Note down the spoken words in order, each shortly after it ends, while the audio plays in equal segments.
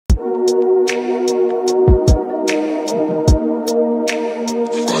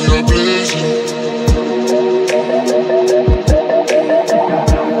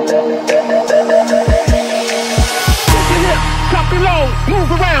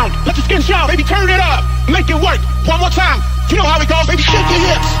around, let your skin show, baby, turn it up, make it work, one more time, you know how it goes, baby, shake your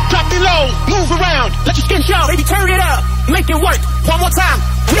hips, drop it low, move around, let your skin show, baby, turn it up, make it work, one more time,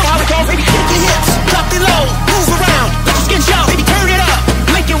 you know how it goes, baby, shake your hips, drop it low, move around, let your skin show, baby, turn it up.